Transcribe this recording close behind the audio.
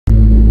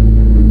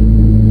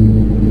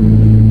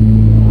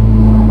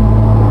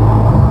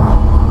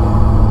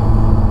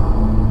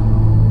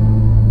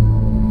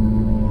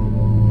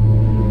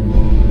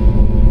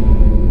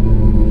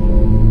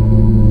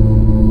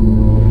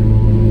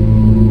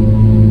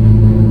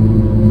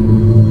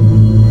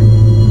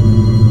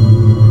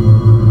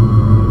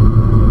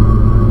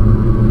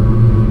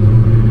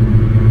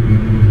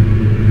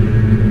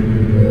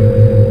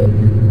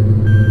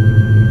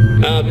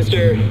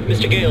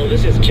Mr. Gale,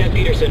 this is Chet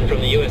Peterson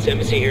from the U.S.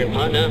 Embassy here in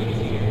Patna.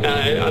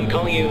 I'm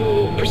calling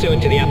you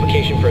pursuant to the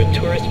application for a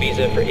tourist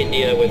visa for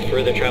India with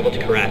further travel to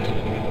Korat.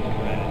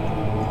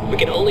 We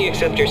can only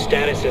accept your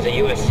status as a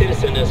U.S.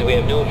 citizen as we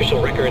have no official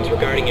records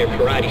regarding your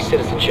Karate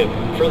citizenship.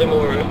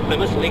 Furthermore, I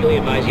must legally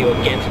advise you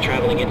against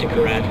traveling into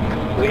Korat.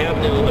 We have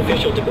no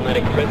official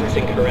diplomatic presence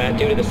in Korat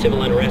due to the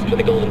civil unrest with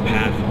the Golden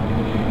Path.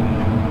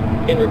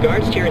 In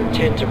regards to your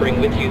intent to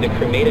bring with you the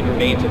cremated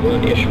remains of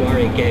one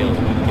Ishwari Gale,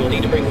 you'll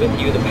need to bring with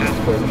you the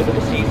passport for the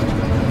deceased,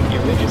 the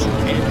original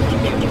and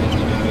the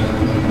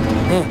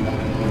Hey,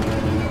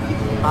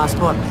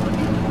 passport.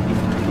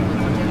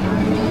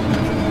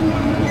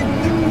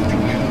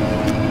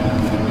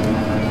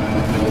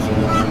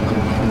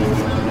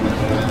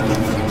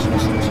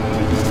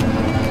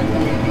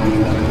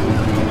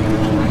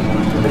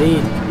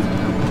 Breathe.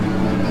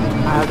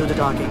 I'll do the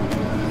talking.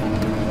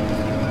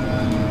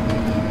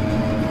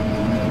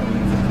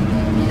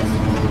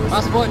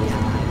 Passport,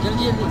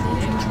 जल्दी जल्दी.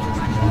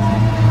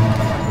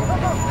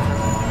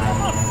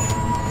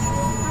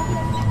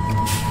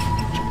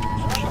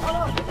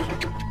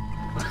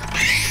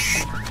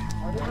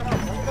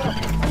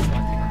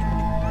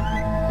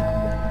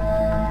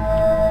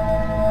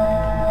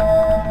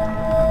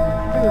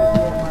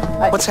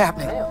 What's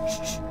happening?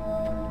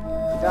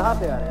 कहाँ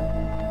पे आ रहे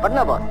हैं?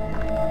 Patna boss.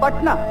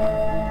 Patna.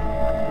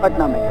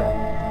 Patna में क्या?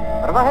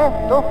 परवाह है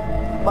तो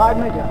बाद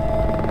में जा.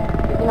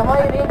 लेकिन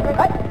हमारी रेंज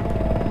में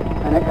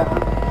मैंने कहा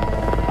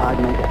आज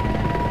नहीं जा.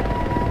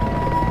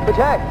 कुछ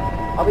है?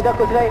 अभी तक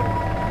कुछ नहीं.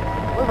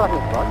 कोई बात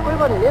नहीं बॉस. कोई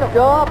बात नहीं. ले लो.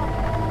 जॉब.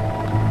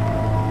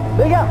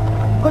 मिल गया.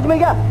 कुछ मिल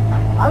गया.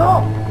 आ लो.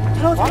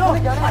 चलो चलो.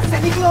 आज से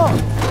निकलो.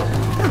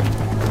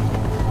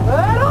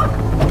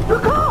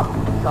 रुको.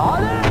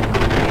 साले.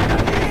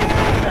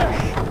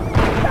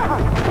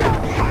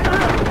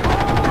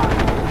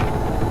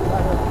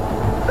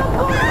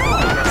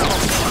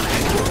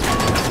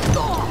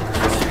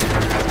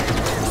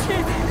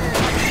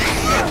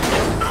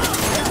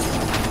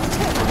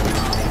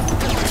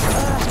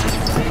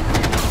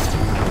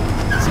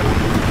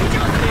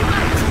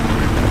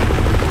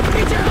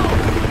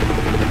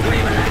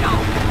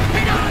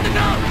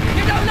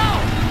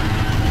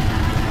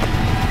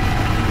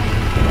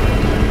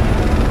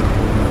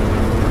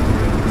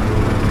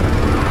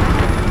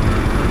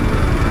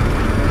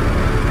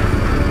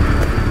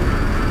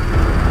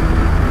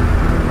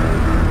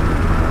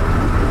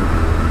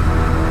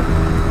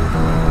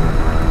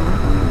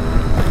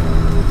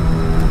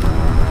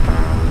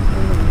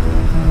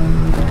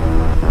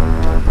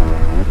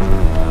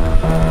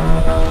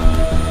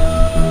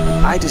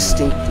 I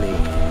distinctly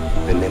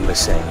remember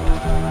saying,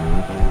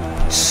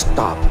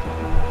 stop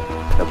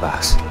the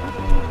bus.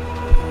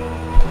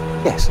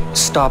 Yes,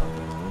 stop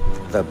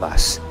the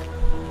bus.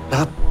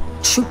 Not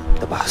shoot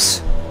the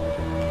bus.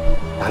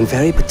 I'm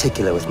very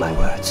particular with my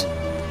words.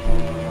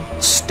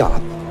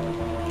 Stop.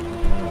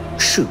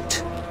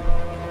 Shoot.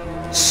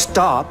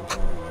 Stop.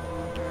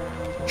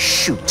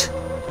 Shoot.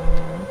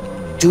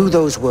 Do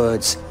those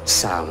words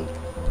sound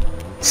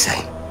the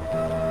same?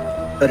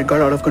 But it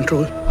got out of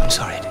control. I'm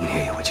sorry, I didn't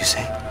hear you. What'd you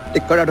say?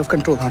 It got out of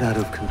control. Got out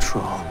of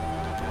control.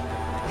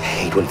 I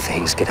hate when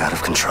things get out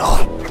of control.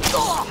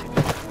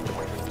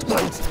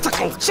 One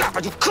fucking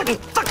job, you couldn't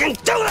fucking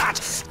do that!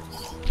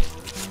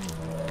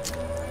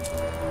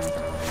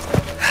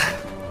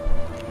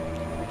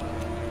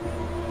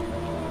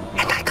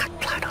 And I got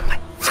blood on my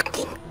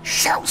fucking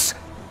shoes.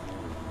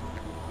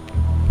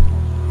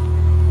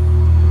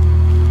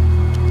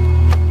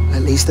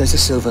 At least there's a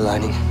silver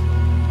lining.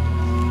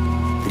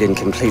 You didn't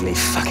completely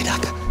fuck it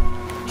up.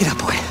 Get up,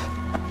 boy.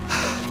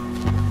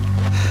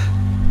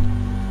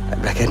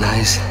 I'd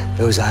recognize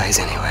those eyes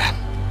anywhere.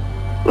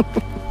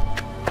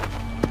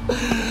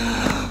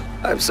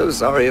 I'm so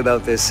sorry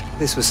about this.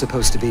 This was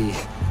supposed to be...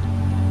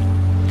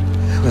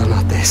 well,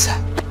 not this.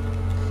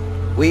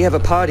 We have a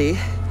party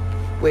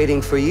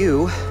waiting for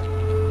you,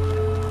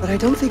 but I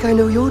don't think I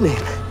know your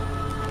name.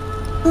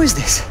 Who is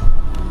this?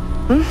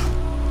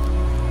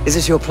 Is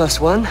this your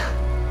 +1?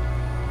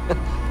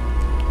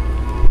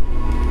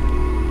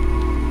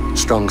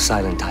 Strong,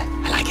 silent type.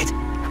 I like it.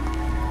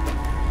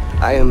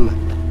 I am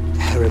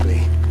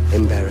terribly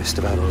embarrassed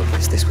about all of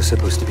this. This was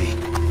supposed to be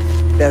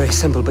very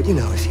simple, but you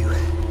know, if you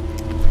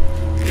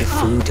give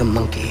food to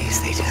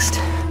monkeys, they just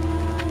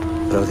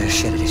throw their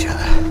shit at each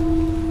other.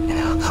 You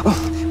know?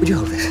 Oh, would you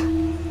hold this?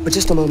 For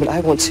just a moment,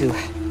 I want to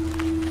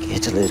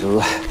get a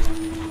little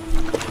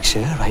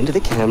picture right into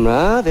the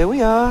camera. There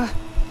we are.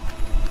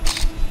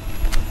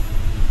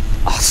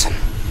 Awesome.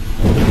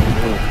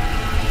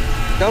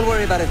 Don't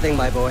worry about a thing,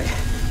 my boy.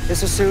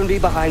 This will soon be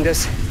behind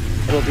us,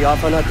 and we'll be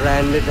off on a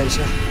grand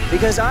adventure.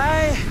 Because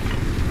I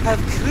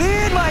have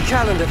cleared my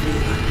calendar for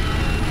you.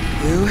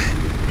 You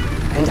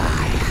and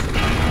I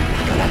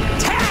are gonna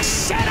tear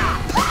shit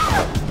up!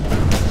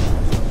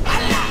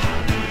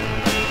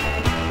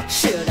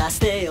 Should I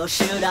stay or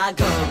should I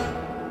go?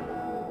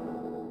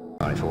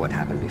 Sorry for what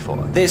happened before.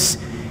 This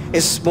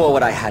is more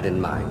what I had in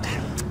mind.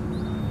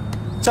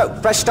 So,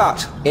 fresh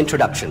start.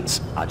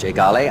 Introductions. Ajay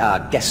Gale, our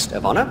guest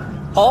of honor.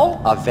 Paul,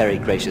 our very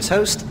gracious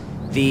host.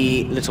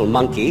 the little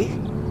monkey,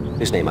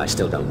 whose name I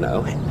still don't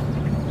know,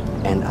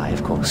 and I,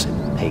 of course,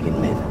 am pagan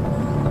men.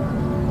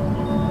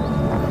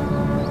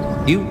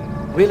 You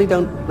really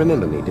don't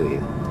remember me, do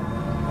you?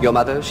 Your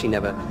mother, she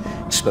never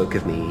spoke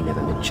of me,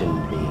 never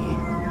mentioned me.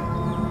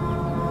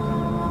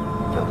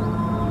 No,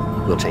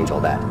 we'll change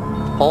all that.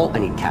 Paul, I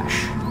need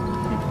cash.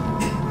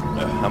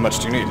 How much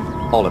do you need?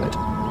 All of it.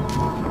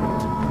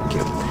 Thank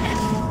you.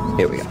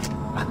 Here we go.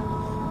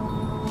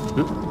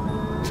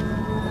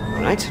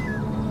 All right.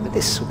 With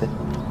this, with a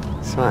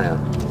smile.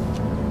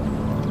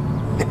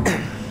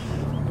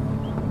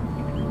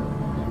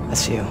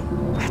 That's you.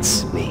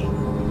 That's me.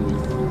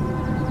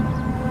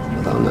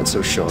 Although I'm not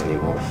so sure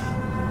anymore.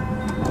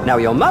 Now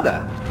your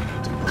mother,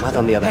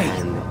 on the other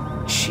hand,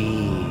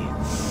 she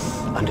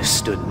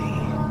understood me.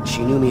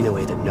 She knew me in a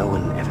way that no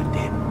one ever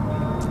did.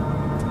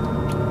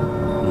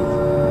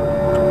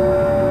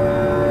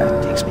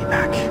 That takes me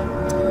back.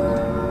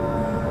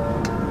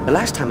 The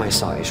last time I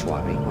saw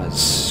Ishwari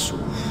was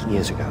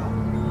years ago.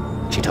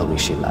 She told me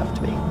she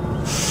loved me.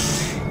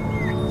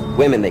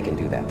 Women, they can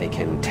do that. They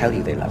can tell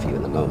you they love you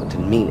in the moment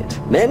and mean it.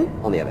 Men,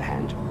 on the other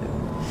hand,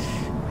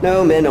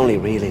 no, men only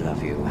really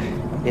love you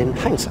in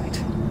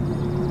hindsight.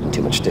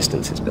 Too much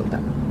distance is built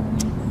up.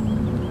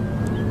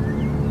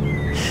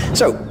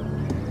 So,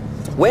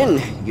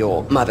 when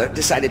your mother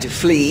decided to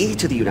flee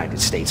to the United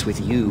States with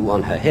you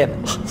on her hip,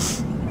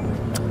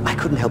 I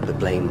couldn't help but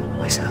blame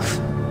myself.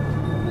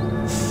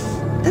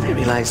 Then I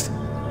realized,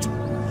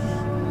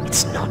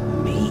 it's not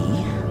me.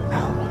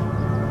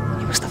 No,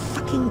 it was the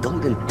fucking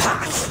Golden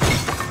Path.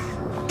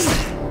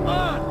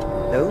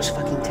 Those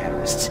fucking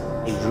terrorists,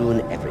 they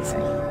ruin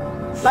everything.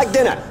 Like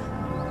dinner.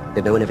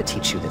 Did no one ever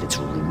teach you that it's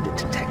rude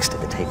to text at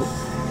the table?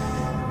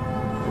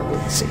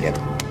 See it.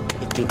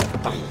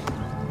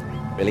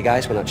 Really,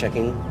 guys? We're not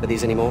checking for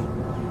these anymore?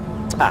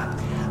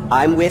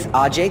 I'm with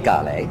RJ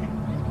Gale.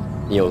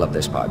 You'll love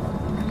this part.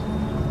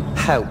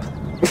 Help.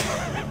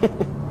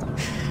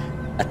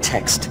 A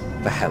text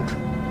for help.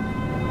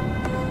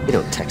 You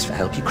don't text for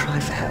help, you cry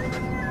for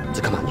help.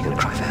 So come on, you're gonna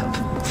cry for help.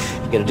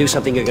 You're gonna do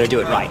something, you're gonna do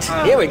it right.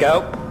 Here we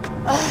go.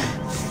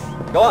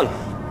 Go on.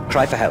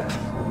 Cry for help.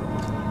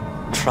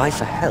 Try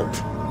for help.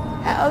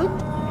 Help!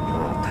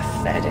 Oh,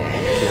 pathetic.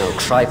 No,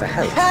 cry for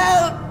help.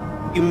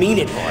 Help! You mean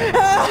it, boy.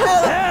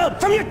 Help! Help!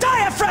 From your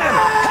diaphragm!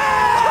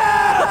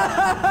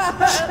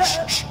 Help!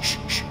 Shh, shh, shh,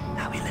 shh.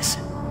 Now we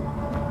listen.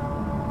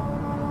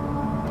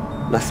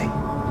 Nothing.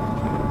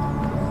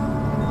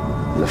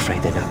 I'm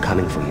afraid they're not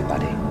coming for you,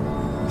 buddy.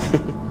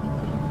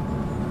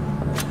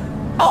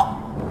 Oh!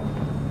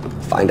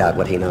 Find out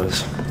what he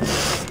knows.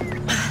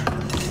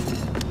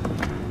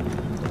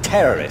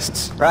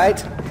 Terrorists,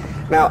 right?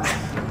 Now,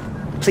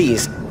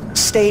 please,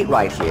 stay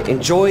right here.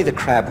 Enjoy the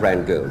crab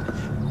rangoon.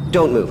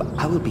 Don't move.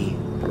 I will be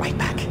right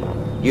back.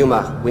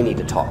 Yuma, we need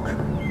to talk.